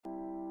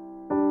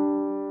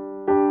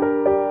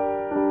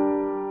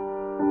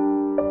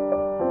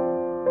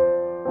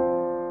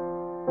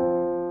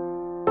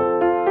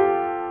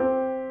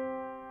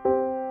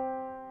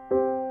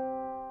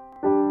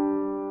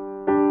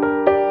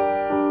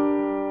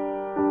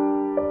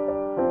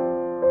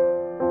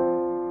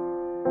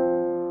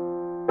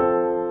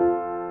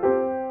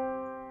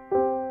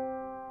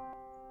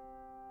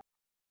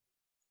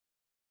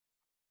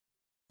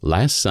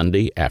Last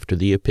Sunday after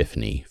the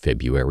Epiphany,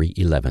 February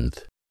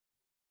 11th.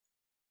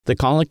 The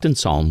Collect and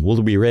Psalm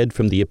will be read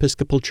from the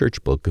Episcopal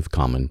Church Book of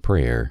Common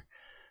Prayer.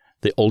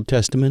 The Old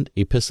Testament,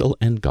 Epistle,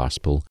 and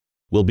Gospel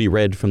will be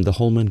read from the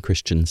Holman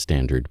Christian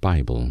Standard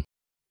Bible.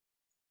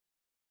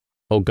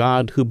 O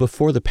God, who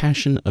before the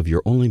passion of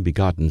your only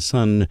begotten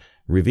Son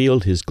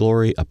revealed his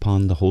glory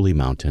upon the holy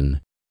mountain,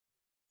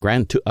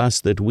 grant to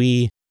us that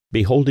we,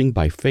 beholding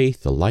by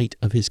faith the light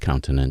of his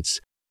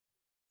countenance,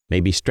 may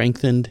be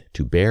strengthened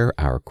to bear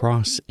our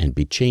cross and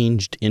be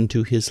changed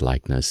into his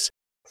likeness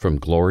from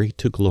glory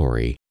to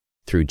glory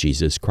through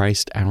Jesus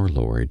Christ our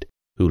Lord,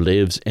 who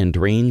lives and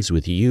reigns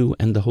with you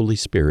and the Holy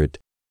Spirit,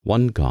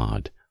 one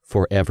God,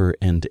 forever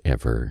and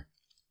ever.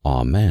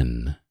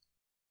 Amen.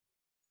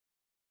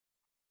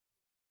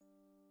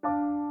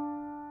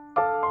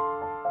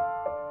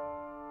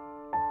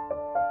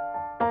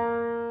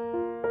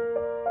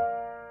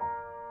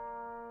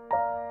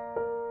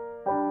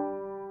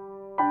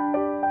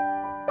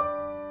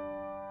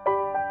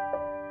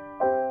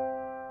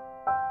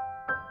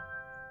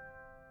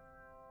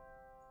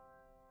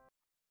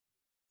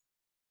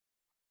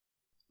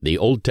 The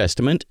Old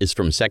Testament is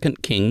from 2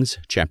 Kings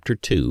chapter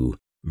 2,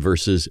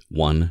 verses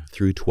 1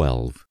 through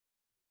 12.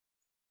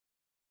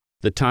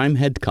 The time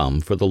had come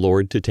for the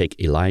Lord to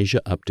take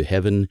Elijah up to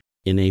heaven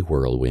in a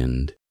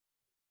whirlwind.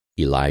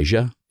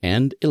 Elijah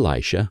and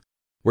Elisha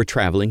were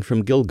traveling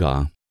from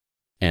Gilgal,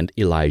 and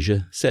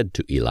Elijah said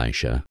to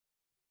Elisha,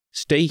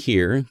 "Stay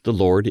here, the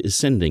Lord is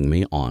sending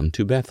me on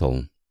to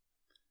Bethel."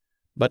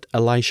 But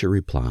Elisha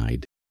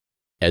replied,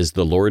 "As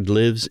the Lord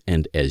lives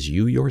and as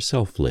you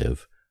yourself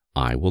live,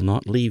 I will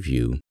not leave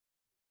you."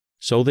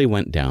 So they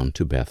went down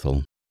to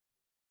Bethel.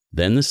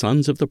 Then the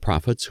sons of the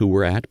prophets who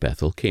were at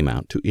Bethel came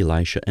out to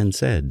Elisha and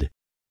said,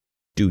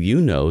 "Do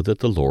you know that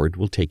the Lord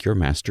will take your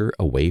master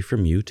away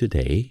from you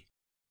today?"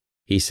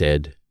 He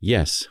said,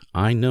 "Yes,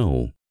 I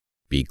know.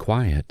 Be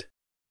quiet."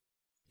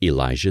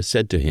 Elijah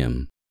said to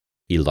him,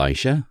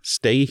 "Elisha,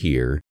 stay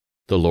here.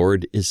 The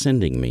Lord is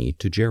sending me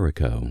to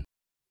Jericho."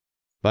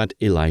 But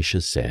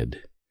Elisha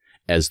said,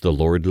 "As the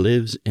Lord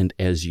lives and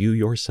as you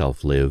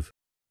yourself live,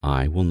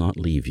 I will not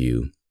leave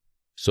you."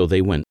 So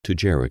they went to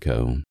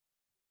Jericho.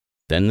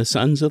 Then the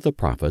sons of the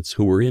prophets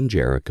who were in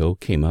Jericho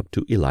came up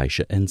to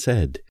Elisha and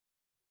said,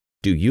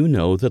 "Do you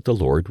know that the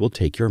Lord will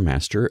take your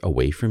master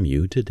away from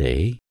you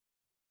today?"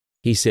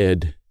 He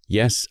said,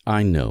 "Yes,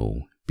 I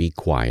know. Be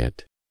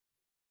quiet."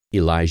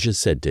 Elijah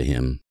said to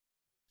him,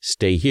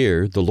 "Stay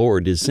here, the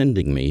Lord is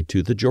sending me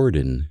to the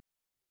Jordan."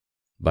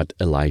 But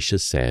Elisha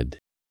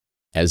said,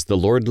 "As the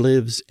Lord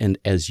lives and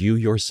as you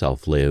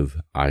yourself live,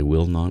 I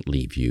will not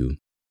leave you."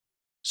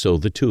 So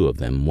the two of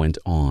them went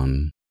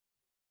on.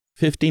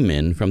 50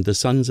 men from the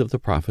sons of the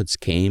prophets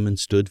came and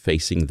stood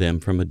facing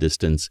them from a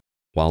distance,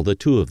 while the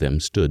two of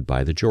them stood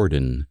by the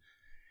Jordan.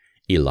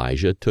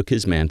 Elijah took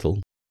his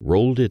mantle,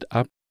 rolled it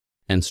up,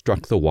 and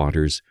struck the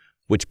waters,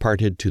 which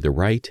parted to the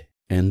right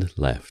and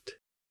left.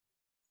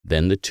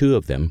 Then the two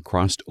of them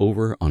crossed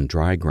over on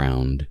dry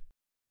ground.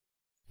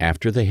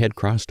 After they had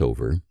crossed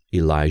over,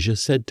 Elijah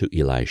said to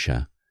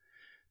Elisha,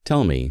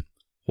 "Tell me,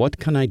 what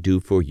can I do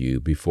for you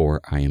before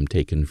I am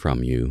taken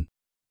from you?"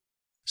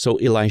 So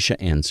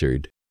Elisha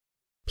answered,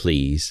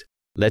 "Please,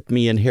 let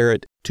me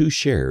inherit 2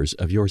 shares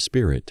of your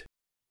spirit."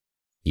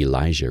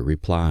 Elijah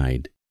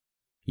replied,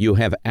 "You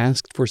have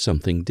asked for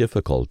something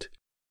difficult.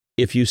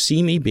 If you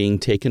see me being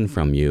taken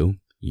from you,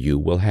 you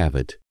will have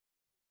it.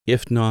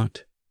 If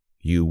not,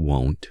 you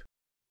won't."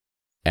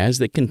 As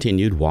they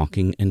continued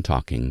walking and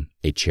talking,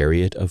 a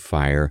chariot of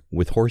fire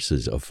with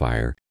horses of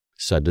fire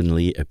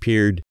suddenly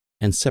appeared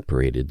and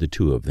separated the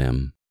two of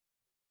them.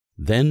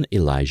 Then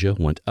Elijah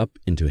went up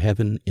into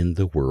heaven in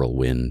the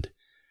whirlwind.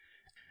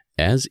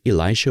 As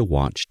Elisha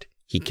watched,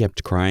 he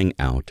kept crying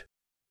out,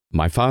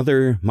 my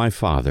Father,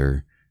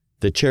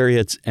 the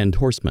chariots and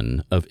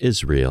horsemen of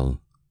Israel."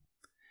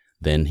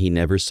 Then he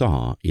never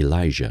saw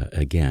Elijah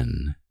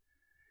again.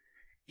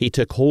 He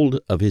took hold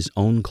of his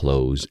own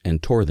clothes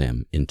and tore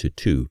them into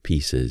 2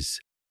 pieces.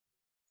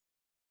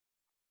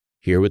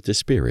 Hear what the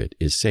Spirit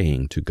is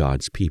saying to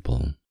God's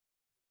people.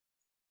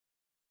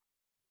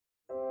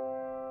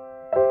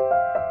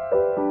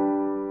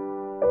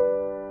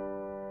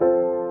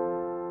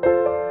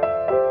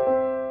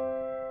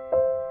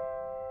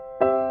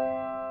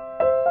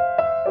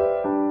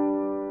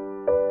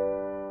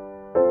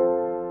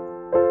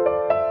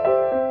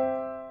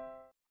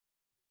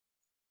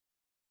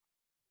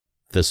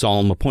 The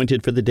psalm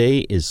appointed for the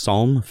day is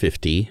Psalm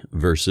 50,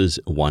 verses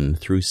 1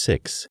 through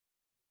 6.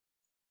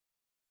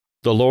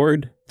 The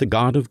Lord, the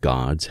God of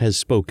gods, has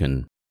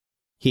spoken.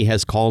 He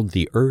has called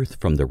the earth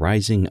from the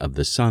rising of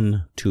the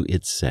sun to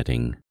its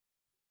setting.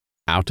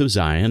 Out of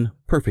Zion,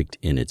 perfect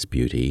in its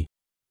beauty,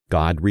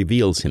 God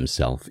reveals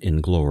himself in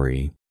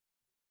glory.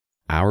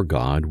 Our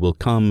God will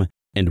come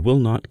and will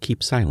not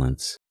keep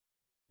silence.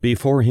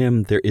 Before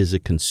him there is a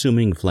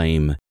consuming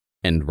flame,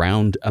 and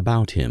round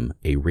about him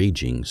a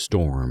raging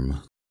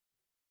storm.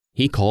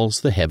 He calls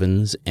the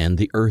heavens and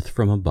the earth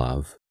from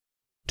above,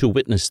 to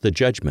witness the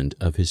judgment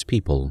of his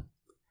people.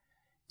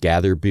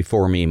 Gather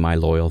before me my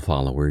loyal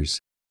followers,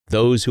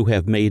 those who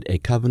have made a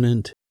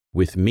covenant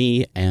with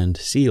me and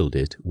sealed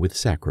it with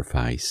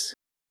sacrifice.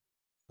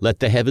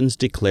 Let the heavens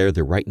declare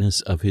the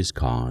rightness of his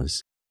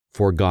cause,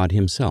 for God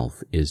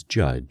himself is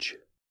judge.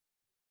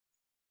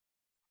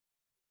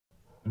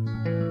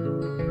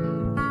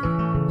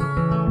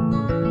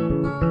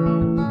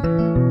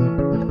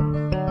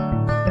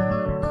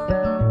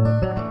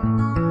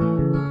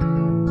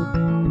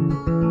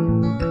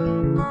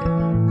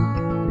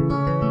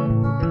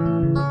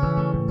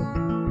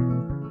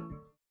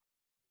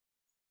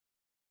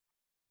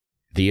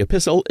 The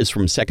epistle is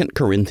from 2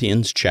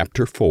 Corinthians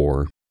chapter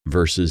 4,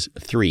 verses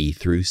 3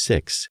 through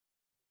 6.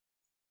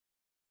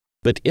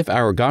 But if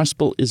our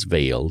gospel is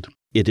veiled,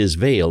 it is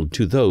veiled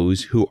to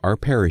those who are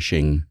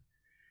perishing.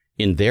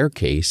 In their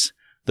case,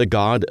 the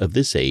God of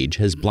this age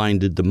has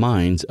blinded the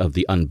minds of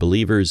the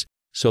unbelievers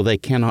so they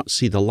cannot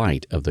see the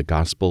light of the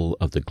gospel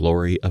of the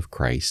glory of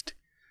Christ,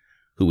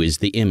 who is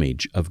the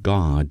image of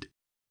God.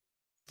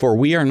 For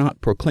we are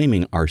not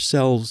proclaiming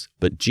ourselves,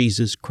 but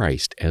Jesus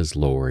Christ as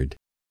Lord,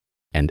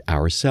 and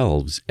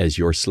ourselves as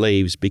your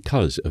slaves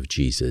because of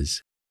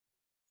Jesus.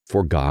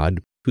 For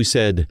God, who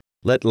said,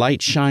 "Let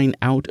light shine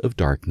out of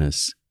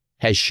darkness,"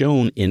 has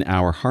shone in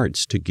our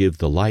hearts to give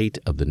the light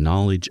of the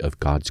knowledge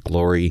of God's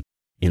glory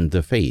in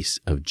the face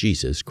of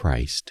Jesus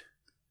Christ.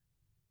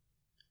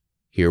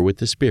 Hear what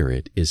the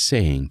Spirit is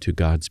saying to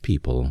God's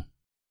people.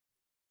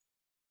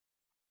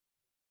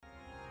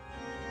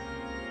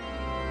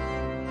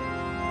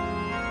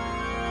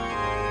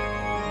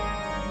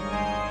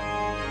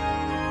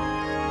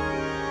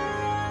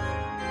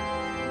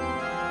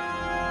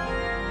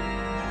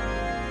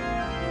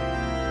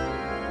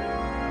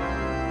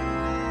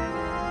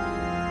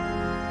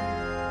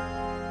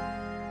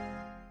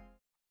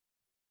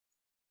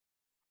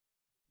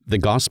 The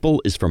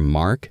Gospel is from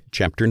Mark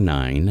chapter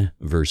 9,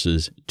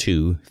 verses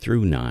 2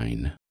 through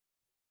 9.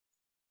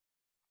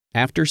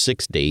 After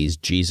 6 days,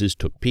 Jesus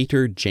took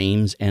Peter,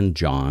 James, and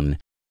John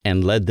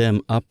and led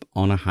them up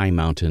on a high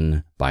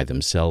mountain by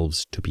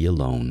themselves to be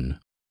alone.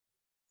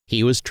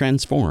 He was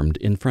transformed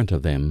in front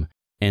of them,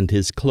 and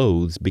his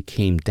clothes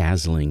became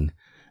dazzling,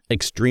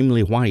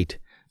 extremely white,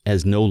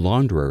 as no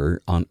launderer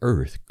on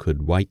earth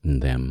could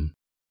whiten them.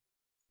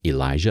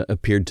 Elijah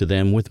appeared to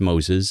them with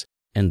Moses,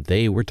 and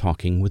they were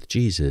talking with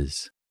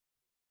Jesus.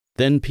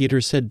 Then Peter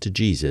said to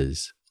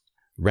Jesus,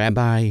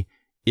 "Rabbi,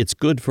 it's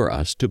good for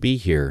us to be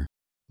here.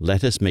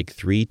 Let us make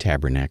 3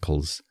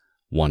 tabernacles,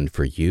 one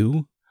for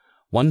you,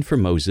 one for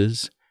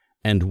Moses,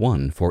 and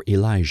one for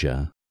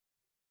Elijah,"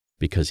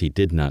 because he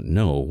did not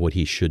know what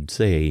he should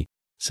say,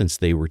 since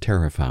they were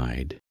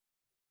terrified.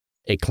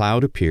 A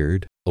cloud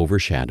appeared,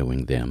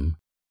 overshadowing them,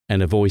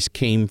 and a voice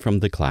came from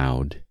the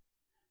cloud,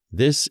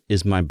 "This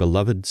is my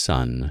beloved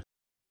Son.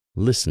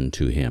 Listen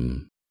to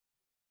him."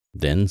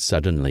 Then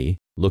suddenly,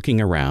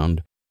 looking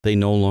around, they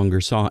no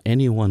longer saw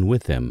anyone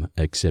with them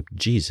except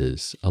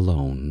Jesus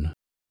alone.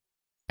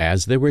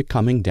 As they were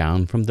coming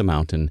down from the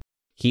mountain,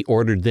 he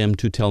ordered them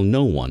to tell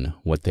no one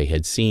what they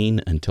had seen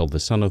until the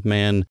Son of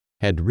Man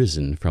had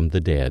risen from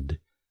the dead.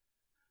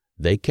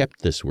 They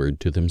kept this word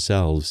to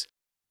themselves,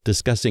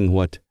 discussing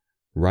what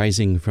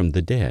rising from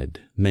the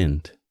dead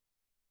meant.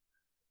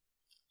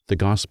 The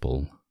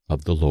Gospel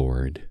of the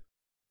Lord.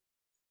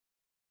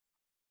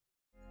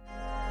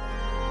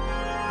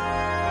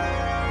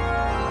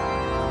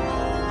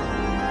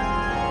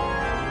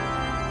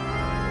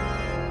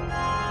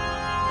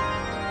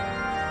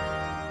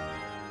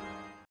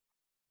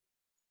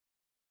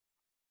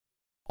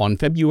 On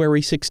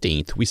February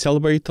 16th, we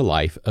celebrate the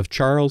life of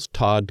Charles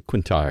Todd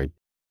Quintard,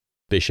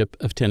 Bishop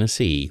of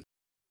Tennessee,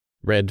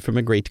 read from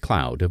a great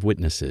cloud of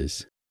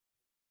witnesses.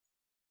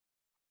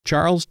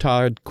 Charles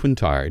Todd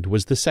Quintard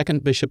was the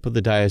 2nd bishop of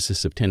the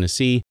Diocese of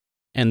Tennessee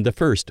and the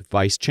 1st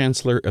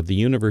vice-chancellor of the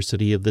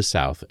University of the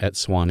South at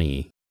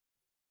Sewanee.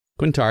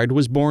 Quintard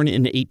was born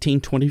in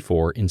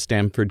 1824 in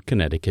Stamford,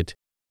 Connecticut.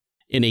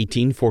 In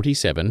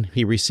 1847,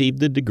 he received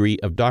the degree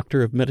of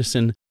Doctor of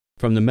Medicine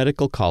from the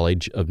Medical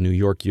College of New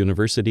York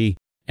University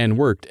and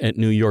worked at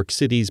New York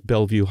City's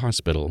Bellevue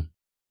Hospital.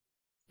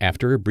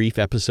 After a brief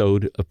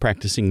episode of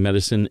practicing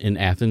medicine in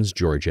Athens,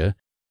 Georgia,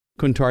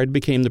 Quintard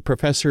became the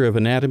professor of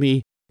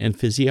anatomy and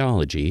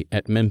physiology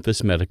at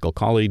Memphis Medical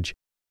College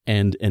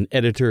and an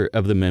editor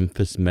of the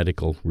Memphis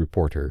Medical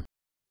Reporter.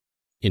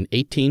 In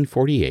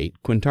 1848,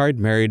 Quintard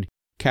married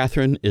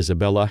Catherine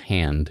Isabella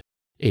Hand,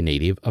 a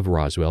native of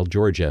Roswell,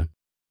 Georgia,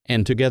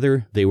 and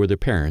together they were the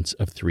parents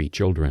of 3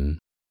 children.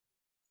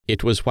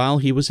 It was while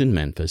he was in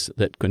Memphis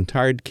that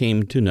Quintard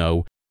came to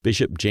know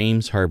Bishop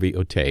James Harvey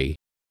Otey,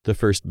 the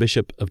 1st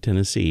bishop of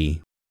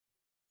Tennessee.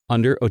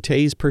 Under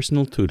Otey's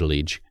personal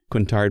tutelage,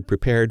 Quintard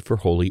prepared for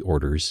holy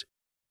orders.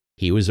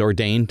 He was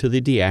ordained to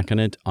the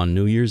diaconate on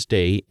New Year's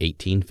Day,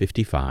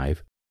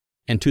 1855,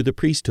 and to the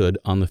priesthood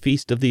on the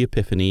Feast of the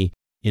Epiphany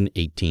in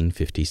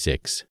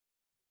 1856.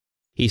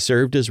 He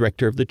served as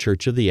rector of the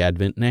Church of the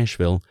Advent,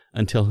 Nashville,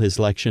 until his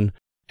election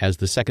as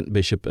the 2nd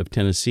Bishop of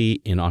Tennessee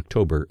in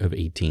October of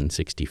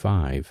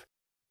 1865.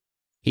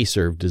 He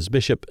served as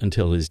bishop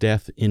until his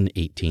death in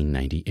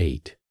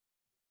 1898.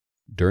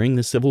 During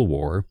the Civil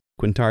War,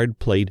 Quintard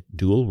played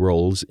dual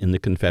roles in the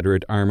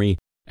Confederate Army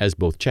as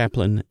both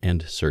chaplain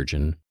and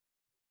surgeon.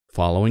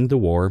 Following the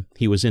war,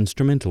 he was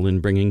instrumental in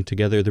bringing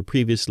together the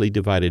previously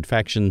divided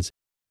factions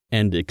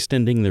and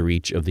extending the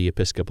reach of the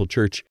Episcopal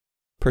Church,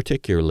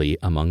 particularly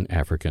among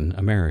African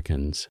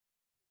Americans.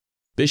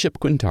 Bishop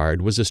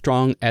Quintard was a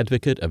strong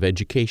advocate of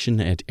education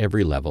at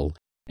every level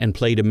and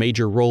played a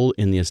major role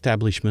in the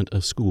establishment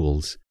of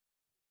schools.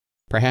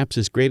 Perhaps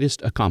his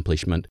greatest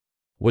accomplishment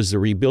was the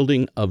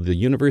rebuilding of the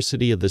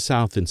University of the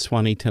South in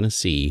Sewanee,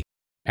 Tennessee,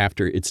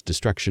 after its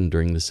destruction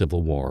during the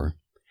Civil War.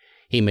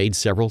 He made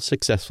several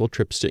successful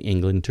trips to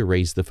England to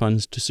raise the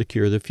funds to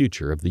secure the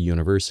future of the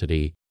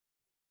university.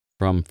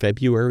 From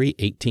February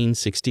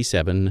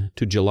 1867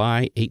 to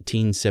July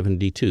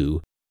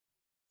 1872,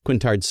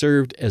 Quintard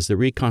served as the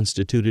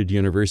reconstituted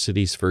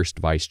university's first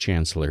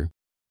vice-chancellor.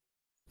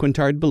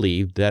 Quintard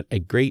believed that a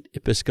great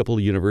Episcopal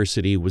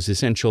university was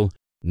essential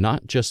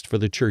not just for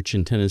the church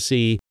in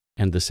Tennessee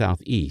and the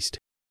Southeast,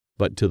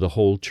 but to the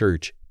whole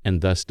church,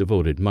 and thus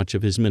devoted much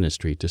of his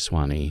ministry to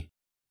Sewanee.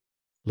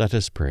 Let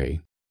us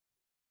pray.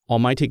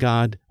 Almighty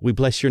God, we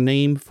bless your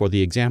name for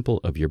the example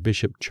of your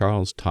Bishop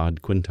Charles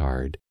Todd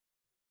Quintard,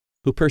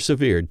 who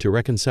persevered to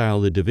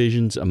reconcile the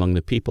divisions among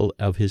the people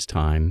of his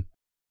time.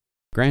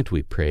 Grant,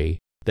 we pray,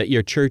 that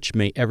your church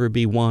may ever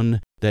be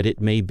one, that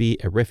it may be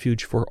a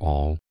refuge for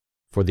all,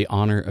 for the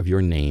honor of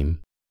your name.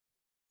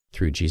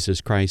 Through Jesus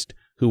Christ,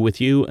 who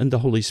with you and the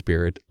Holy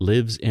Spirit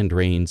lives and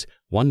reigns,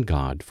 one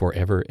God,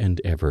 forever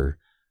and ever.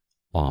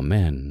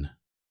 Amen.